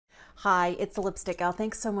Hi, it's Lipstick Gal.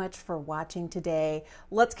 Thanks so much for watching today.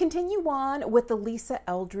 Let's continue on with the Lisa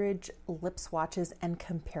Eldridge lip swatches and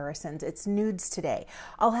comparisons. It's nudes today.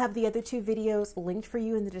 I'll have the other two videos linked for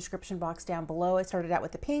you in the description box down below. I started out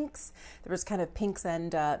with the pinks. There was kind of pinks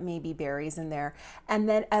and maybe berries in there, and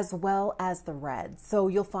then as well as the reds. So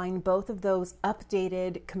you'll find both of those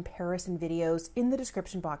updated comparison videos in the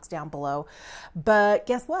description box down below. But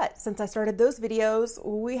guess what? Since I started those videos,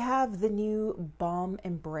 we have the new Balm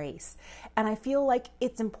Embrace. And I feel like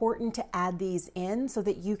it's important to add these in so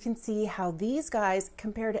that you can see how these guys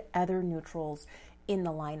compare to other neutrals in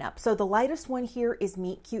the lineup. So the lightest one here is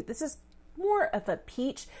Meet Cute. This is more of a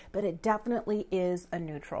peach, but it definitely is a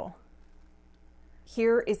neutral.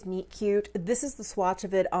 Here is Meet Cute. This is the swatch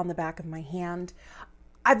of it on the back of my hand.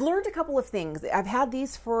 I've learned a couple of things. I've had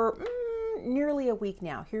these for nearly a week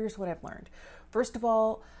now. Here's what I've learned. First of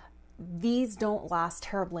all, these don't last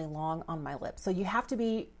terribly long on my lips. So you have to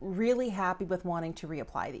be really happy with wanting to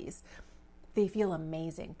reapply these. They feel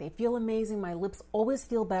amazing. They feel amazing. My lips always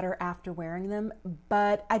feel better after wearing them,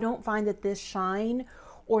 but I don't find that this shine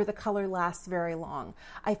or the color lasts very long.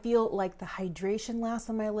 I feel like the hydration lasts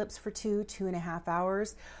on my lips for 2.5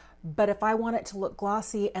 hours. But if I want it to look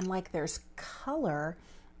glossy and like there's color,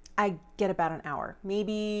 I get about an hour,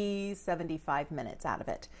 maybe 75 minutes out of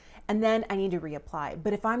it. And then I need to reapply.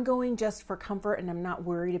 But if I'm going just for comfort and I'm not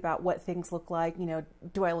worried about what things look like, you know,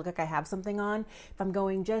 do I look like I have something on? If I'm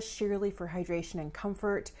going just sheerly for hydration and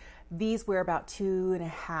comfort, these wear about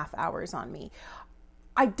 2.5 hours on me.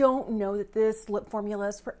 I don't know that this lip formula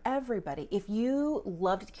is for everybody. If you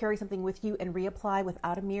love to carry something with you and reapply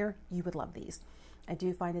without a mirror, you would love these. I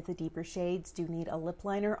do find that the deeper shades do need a lip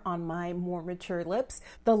liner on my more mature lips.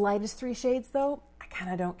 The lightest 3 shades though, I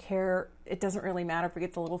kind of don't care. It doesn't really matter if it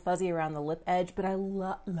gets a little fuzzy around the lip edge, but I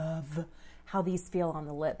love how these feel on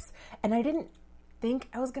the lips. And I didn't think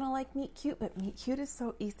I was gonna like Meet Cute, but Meet Cute is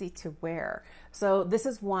so easy to wear. So this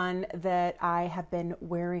is one that I have been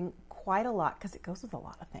wearing quite a lot because it goes with a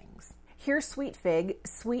lot of things. Here's Sweet Fig.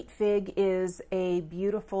 Sweet Fig is a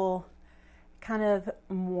beautiful kind of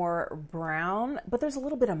more brown, but there's a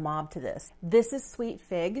little bit of mauve to this. This is Sweet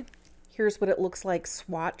Fig. Here's what it looks like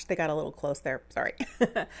swatched. They got a little close there, sorry.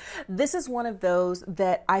 This is one of those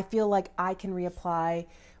that I feel like I can reapply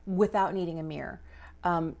without needing a mirror.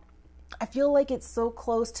 I feel like it's so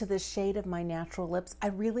close to the shade of my natural lips. I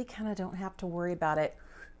really kind of don't have to worry about it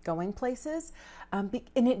going places. And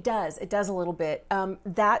it does a little bit.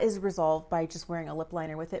 That is resolved by just wearing a lip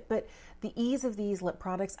liner with it. But the ease of these lip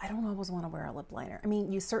products, I don't always want to wear a lip liner. I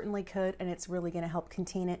mean, you certainly could, and it's really going to help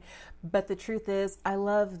contain it. But the truth is, I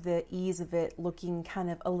love the ease of it looking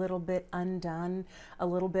kind of a little bit undone, a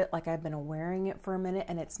little bit like I've been wearing it for a minute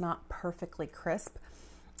and it's not perfectly crisp.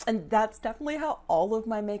 And that's definitely how all of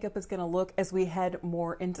my makeup is going to look as we head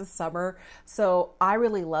more into summer. So I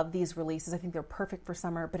really love these releases. I think they're perfect for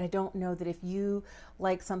summer, but I don't know that if you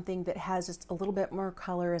like something that has just a little bit more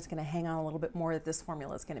color, is going to hang on a little bit more, that this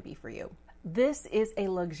formula is going to be for you. This is a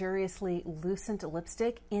luxuriously lucent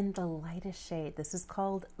lipstick in the lightest shade. This is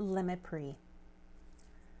called Le Mépris.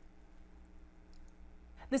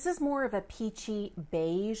 This is more of a peachy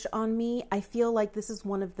beige on me. I feel like this is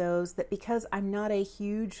one of those that, because I'm not a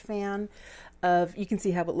huge fan of, you can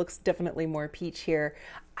see how it looks definitely more peach here,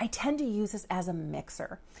 I tend to use this as a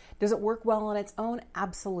mixer. Does it work well on its own?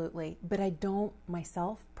 Absolutely. But I don't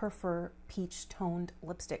myself prefer peach toned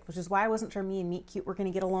lipstick, which is why I wasn't sure me and Meet Cute were going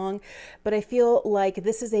to get along. But I feel like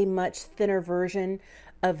this is a much thinner version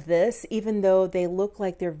of this, even though they look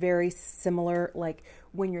like they're very similar, like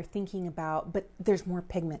when you're thinking about, but there's more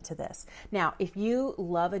pigment to this. Now, if you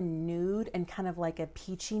love a nude and kind of like a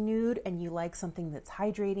peachy nude, and you like something that's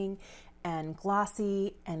hydrating and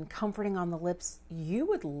glossy and comforting on the lips, you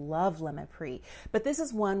would love Le Mépris. But this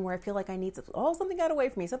is one where I feel like I need something got away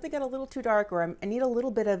from me, something got a little too dark, or I need a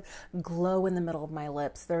little bit of glow in the middle of my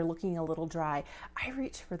lips. They're looking a little dry. I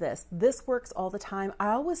reach for this. This works all the time. I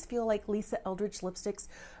always feel like Lisa Eldridge lipsticks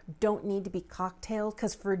don't need to be cocktailed,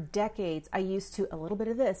 because for decades I used to a little bit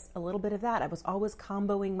of this, a little bit of that. I was always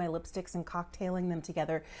comboing my lipsticks and cocktailing them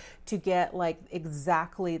together to get like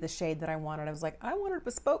exactly the shade that I wanted. I was like, I wanted a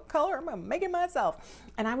bespoke color, I'm gonna make it myself.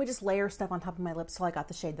 And I would just layer stuff on top of my lips till I got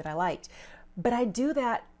the shade that I liked. But I do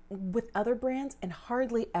that with other brands and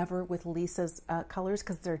hardly ever with Lisa's colors,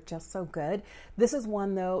 because they're just so good. This is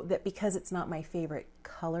one though that, because it's not my favorite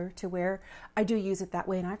color to wear, I do use it that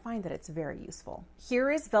way, and I find that it's very useful.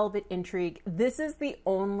 Here is Velvet Intrigue. This is the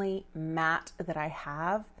only matte that I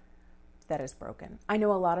have that is broken. I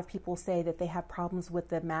know a lot of people say that they have problems with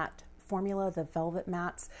the matte formula, the velvet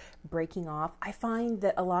mattes breaking off. I find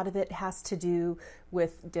that a lot of it has to do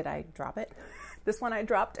with, did I drop it? This one I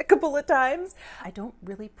dropped a couple of times. I don't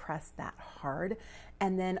really press that hard.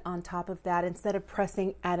 And then on top of that, instead of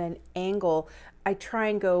pressing at an angle, I try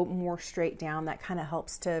and go more straight down. That kind of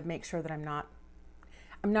helps to make sure that I'm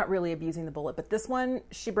not really abusing the bullet. But this one,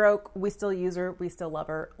 she broke. We still use her. We still love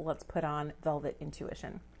her. Let's put on Velvet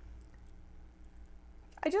Intuition.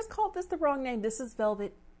 I just called this the wrong name. This is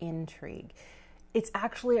Velvet Intrigue. It's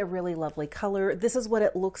actually a really lovely color. This is what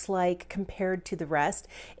it looks like compared to the rest.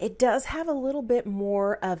 It does have a little bit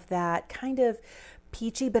more of that kind of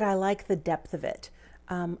peachy, but I like the depth of it.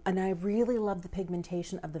 And I really love the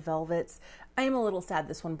pigmentation of the velvets. I am a little sad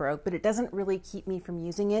this one broke, but it doesn't really keep me from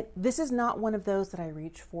using it. This is not one of those that I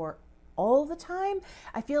reach for all the time.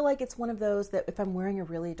 I feel like it's one of those that if I'm wearing a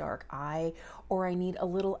really dark eye or I need a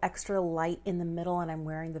little extra light in the middle and I'm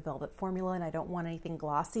wearing the velvet formula and I don't want anything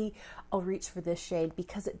glossy, I'll reach for this shade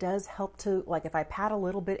because it does help to, like if I pat a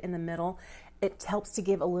little bit in the middle, it helps to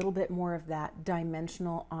give a little bit more of that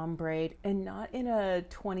dimensional ombre, and not in a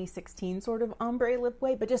 2016 sort of ombre lip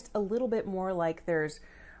way, but just a little bit more like there's,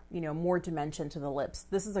 you know, more dimension to the lips.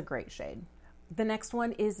 This is a great shade. The next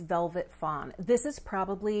one is Velvet Fawn. This is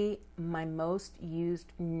probably my most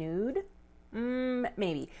used nude,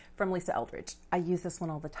 maybe, from Lisa Eldridge. I use this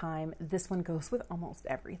one all the time. This one goes with almost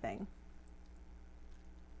everything.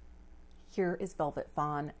 Here is Velvet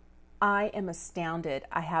Fawn. I am astounded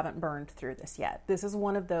I haven't burned through this yet. This is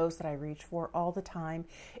one of those that I reach for all the time.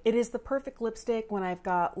 It is the perfect lipstick when I've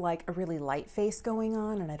got like a really light face going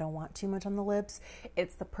on and I don't want too much on the lips.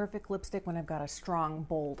 It's the perfect lipstick when I've got a strong,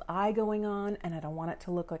 bold eye going on and I don't want it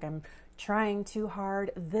to look like I'm trying too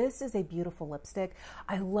hard. This is a beautiful lipstick.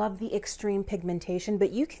 I love the extreme pigmentation,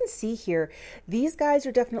 but you can see here, these guys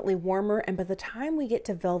are definitely warmer, and by the time we get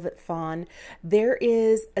to Velvet Fawn, there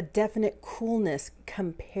is a definite coolness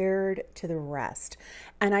compared to the rest.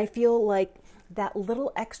 And I feel like that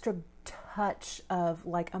little extra touch of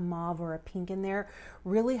like a mauve or a pink in there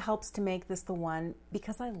really helps to make this the one,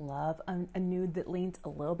 because I love a nude that leans a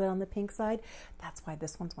little bit on the pink side. That's why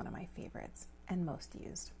this one's one of my favorites and most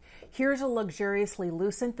used. Here's a luxuriously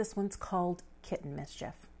lucent. This one's called Kitten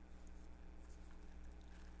Mischief.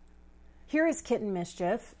 Here is Kitten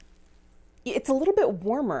Mischief. It's a little bit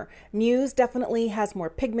warmer. Muse definitely has more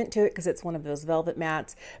pigment to it because it's one of those velvet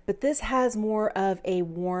mattes, but this has more of a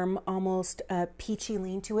warm, almost peachy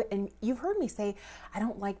lean to it. And you've heard me say, I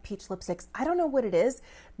don't like peach lipsticks. I don't know what it is.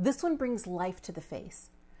 This one brings life to the face.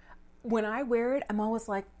 When I wear it, I'm always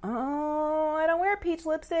like, oh, I don't wear peach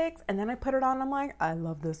lipsticks. And then I put it on, I'm like, I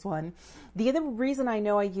love this one. The other reason I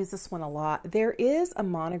know I use this one a lot, there is a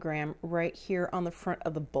monogram right here on the front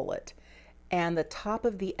of the bullet, and the top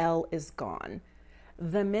of the L is gone.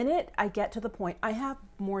 The minute I get to the point, I have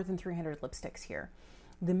more than 300 lipsticks here.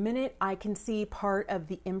 The minute I can see part of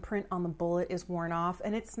the imprint on the bullet is worn off,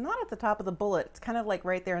 and it's not at the top of the bullet, it's kind of like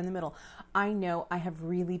right there in the middle, I know I have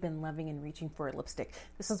really been loving and reaching for a lipstick.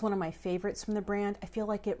 This is one of my favorites from the brand. I feel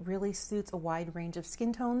like it really suits a wide range of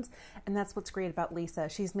skin tones, and that's what's great about Lisa.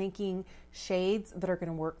 She's making shades that are going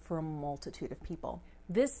to work for a multitude of people.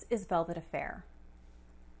 This is Velvet Affair.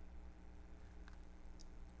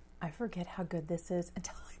 I forget how good this is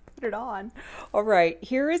until I put it on. All right,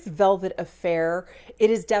 here is Velvet Affair.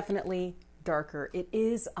 It is definitely darker. It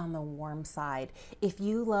is on the warm side. If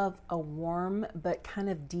you love a warm but kind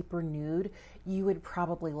of deeper nude, you would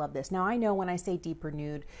probably love this. Now, I know when I say deeper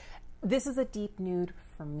nude, this is a deep nude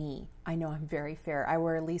for me. I know I'm very fair. I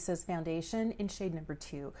wear Lisa's foundation in shade number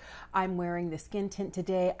 2. I'm wearing the skin tint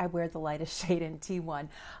today. I wear the lightest shade in T1.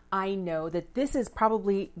 I know that this is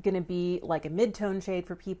probably going to be like a mid-tone shade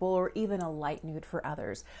for people, or even a light nude for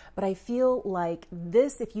others. But I feel like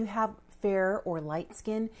this, if you have fair or light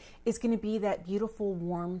skin, is going to be that beautiful,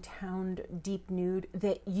 warm-toned, deep nude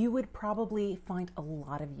that you would probably find a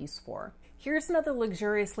lot of use for. Here's another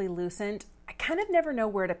luxuriously lucent. I kind of never know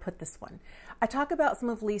where to put this one. I talk about some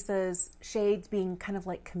of Lisa's shades being kind of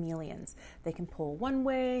like chameleons. They can pull one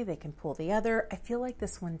way, they can pull the other. I feel like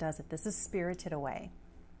this one does it. This is Spirited Away.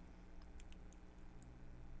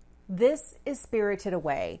 This is Spirited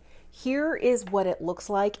Away. Here is what it looks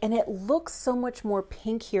like, and it looks so much more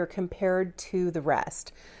pink here compared to the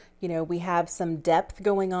rest. You know, we have some depth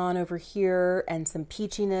going on over here and some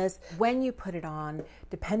peachiness. When you put it on,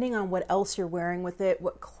 depending on what else you're wearing with it,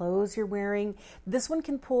 what clothes you're wearing, this one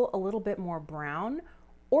can pull a little bit more brown,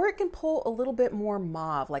 or it can pull a little bit more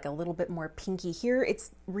mauve, like a little bit more pinky. Here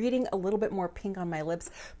it's reading a little bit more pink on my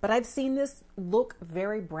lips, but I've seen this look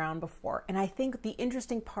very brown before. And I think the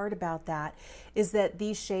interesting part about that is that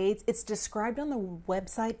these shades, it's described on the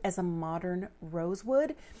website as a modern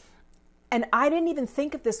rosewood. And I didn't even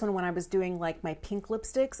think of this one when I was doing like my pink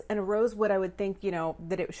lipsticks. And a rosewood, I would think, you know,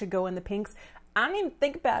 that it should go in the pinks. I don't even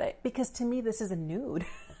think about it because to me, this is a nude,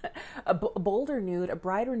 a bolder nude, a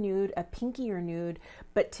brighter nude, a pinkier nude.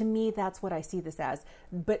 But to me, that's what I see this as.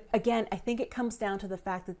 But again, I think it comes down to the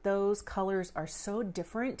fact that those colors are so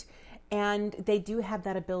different and they do have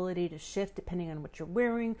that ability to shift depending on what you're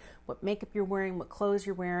wearing, what makeup you're wearing, what clothes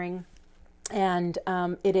you're wearing. And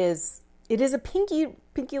it is a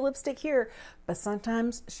pinky lipstick here, but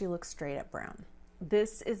sometimes she looks straight up brown.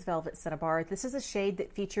 This is Velvet Cinnabar. This is a shade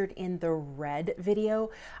that featured in the red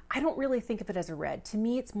video. I don't really think of it as a red. To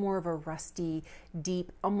me, it's more of a rusty,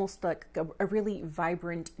 deep, almost like a really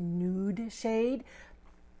vibrant nude shade.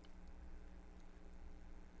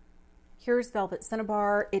 Here's Velvet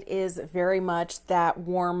Cinnabar. It is very much that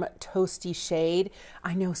warm, toasty shade.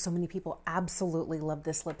 I know so many people absolutely love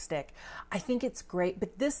this lipstick. I think it's great,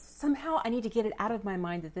 but this somehow I need to get it out of my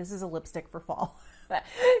mind that this is a lipstick for fall.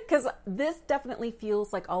 Because this definitely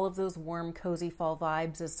feels like all of those warm, cozy fall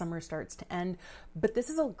vibes as summer starts to end. But this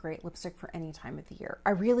is a great lipstick for any time of the year.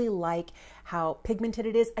 I really like how pigmented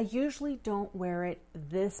it is. I usually don't wear it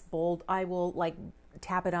this bold. I will like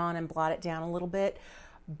tap it on and blot it down a little bit.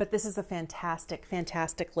 But this is a fantastic,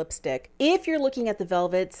 fantastic lipstick. If you're looking at the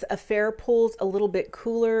velvets, Affair pulls a little bit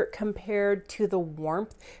cooler compared to the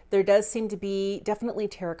warmth. There does seem to be definitely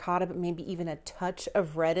terracotta, but maybe even a touch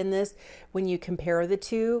of red in this when you compare the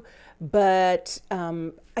two. But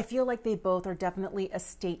I feel like they both are definitely a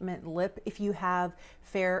statement lip if you have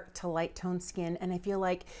fair to light tone skin. And I feel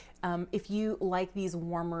like if you like these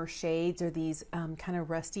warmer shades or these kind of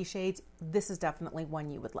rusty shades, this is definitely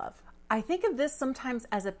one you would love. I think of this sometimes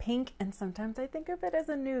as a pink and sometimes I think of it as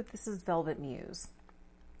a nude. This is Velvet Muse.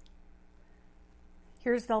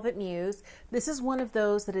 Here's Velvet Muse. This is one of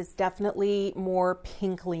those that is definitely more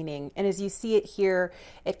pink leaning. And as you see it here,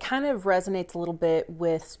 it kind of resonates a little bit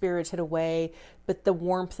with Spirited Away, but the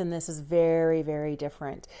warmth in this is very, very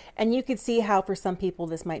different. And you could see how for some people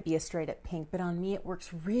this might be a straight up pink, but on me it works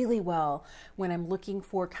really well when I'm looking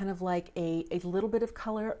for kind of like a little bit of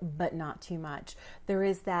color, but not too much. There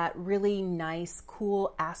is that really nice,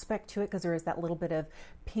 cool aspect to it because there is that little bit of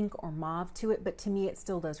pink or mauve to it, but to me it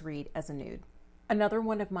still does read as a nude. Another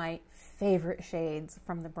one of my favorite shades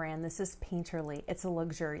from the brand, this is Painterly. It's a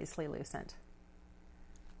luxuriously lucent.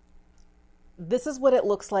 This is what it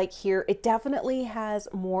looks like here. It definitely has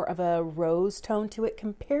more of a rose tone to it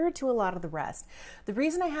compared to a lot of the rest. The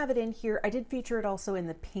reason I have it in here, I did feature it also in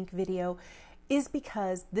the pink video, is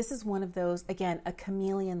because this is one of those, again, a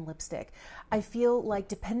chameleon lipstick. I feel like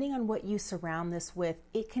depending on what you surround this with,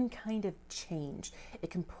 it can kind of change. It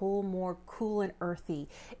can pull more cool and earthy.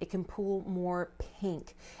 It can pull more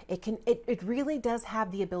pink. It really does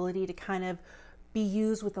have the ability to kind of be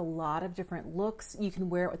used with a lot of different looks. You can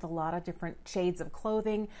wear it with a lot of different shades of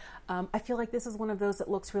clothing. I feel like this is one of those that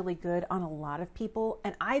looks really good on a lot of people.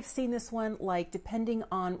 And I've seen this one, like, depending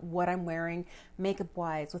on what I'm wearing,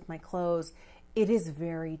 makeup-wise, with my clothes, it is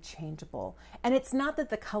very changeable. And it's not that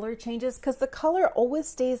the color changes, because the color always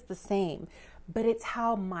stays the same, but it's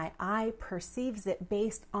how my eye perceives it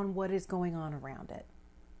based on what is going on around it.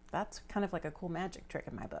 That's kind of like a cool magic trick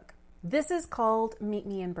in my book. This is called Meet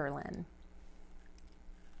Me in Berlin.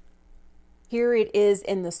 Here it is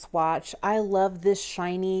in the swatch. I love this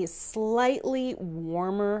shiny, slightly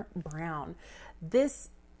warmer brown.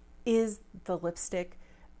 This is the lipstick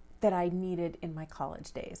that I needed in my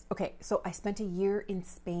college days. Okay, so I spent a year in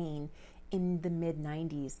Spain in the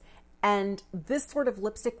mid-90s, and this sort of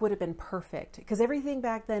lipstick would have been perfect because everything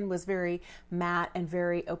back then was very matte and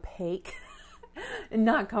very opaque and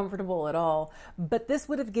not comfortable at all. But this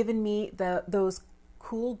would have given me those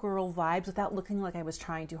cool girl vibes without looking like I was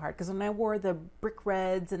trying too hard. Because when I wore the brick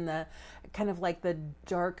reds and the kind of like the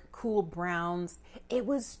dark cool browns, it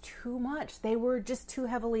was too much. They were just too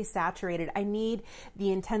heavily saturated. I need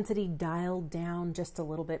the intensity dialed down just a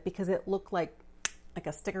little bit because it looked like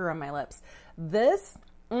a sticker on my lips. This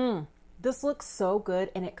looks so good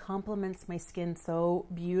and it complements my skin so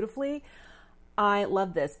beautifully. I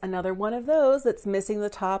love this. Another one of those that's missing the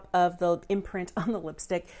top of the imprint on the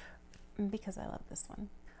lipstick, because I love this one.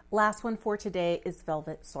 Last one for today is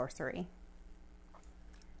Velvet Sorcery.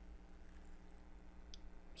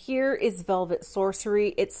 Here is Velvet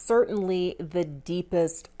Sorcery. It's certainly the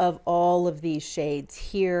deepest of all of these shades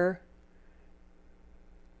here.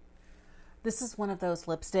 This is one of those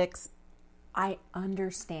lipsticks. I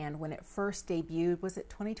understand when it first debuted, was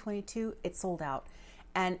it 2022? It sold out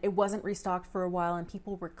and it wasn't restocked for a while and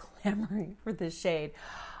people were clamoring for this shade.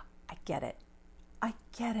 I get it. I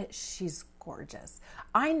get it. She's gorgeous.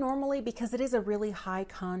 I normally, because it is a really high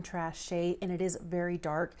contrast shade and it is very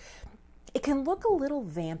dark, It can look a little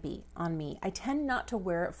vampy on me. I tend not to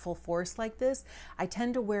wear it full force like this. I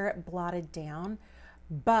tend to wear it blotted down.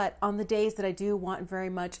 But on the days that I do want very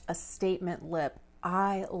much a statement lip,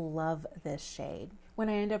 I love this shade. When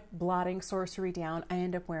I end up blotting Sorcery down, I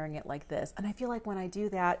end up wearing it like this. And I feel like when I do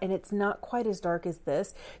that, and it's not quite as dark as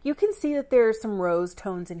this, you can see that there's some rose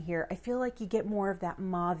tones in here. I feel like you get more of that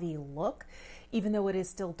mauve-y look, even though it is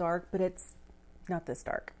still dark, but it's not this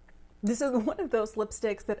dark. This is one of those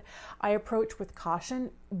lipsticks that I approach with caution,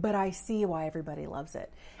 but I see why everybody loves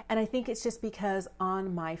it. And I think it's just because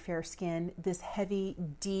on my fair skin, this heavy,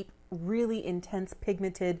 deep, really intense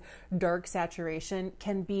pigmented dark saturation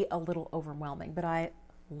can be a little overwhelming, but I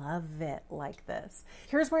love it like this.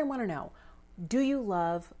 Here's where I want to know. Do you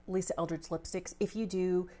love Lisa Eldridge lipsticks? If you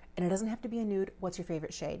do, and it doesn't have to be a nude, what's your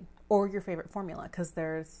favorite shade? Or your favorite formula? Because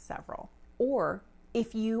there's several. Or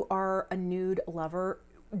if you are a nude lover,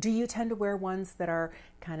 do you tend to wear ones that are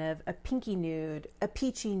kind of a pinky nude, a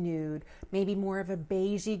peachy nude, maybe more of a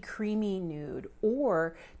beigey, creamy nude?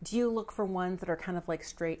 Or do you look for ones that are kind of like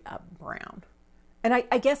straight up brown? And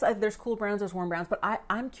I guess there's cool browns, there's warm browns, but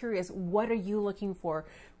I'm curious, what are you looking for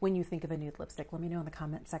when you think of a nude lipstick? Let me know in the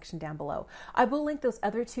comment section down below. I will link those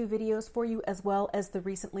other two videos for you, as well as the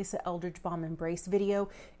recent Lisa Eldridge Balm Embrace video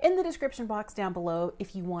in the description box down below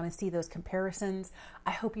if you want to see those comparisons.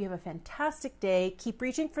 I hope you have a fantastic day. Keep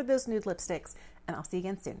reaching for those nude lipsticks, and I'll see you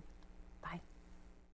again soon.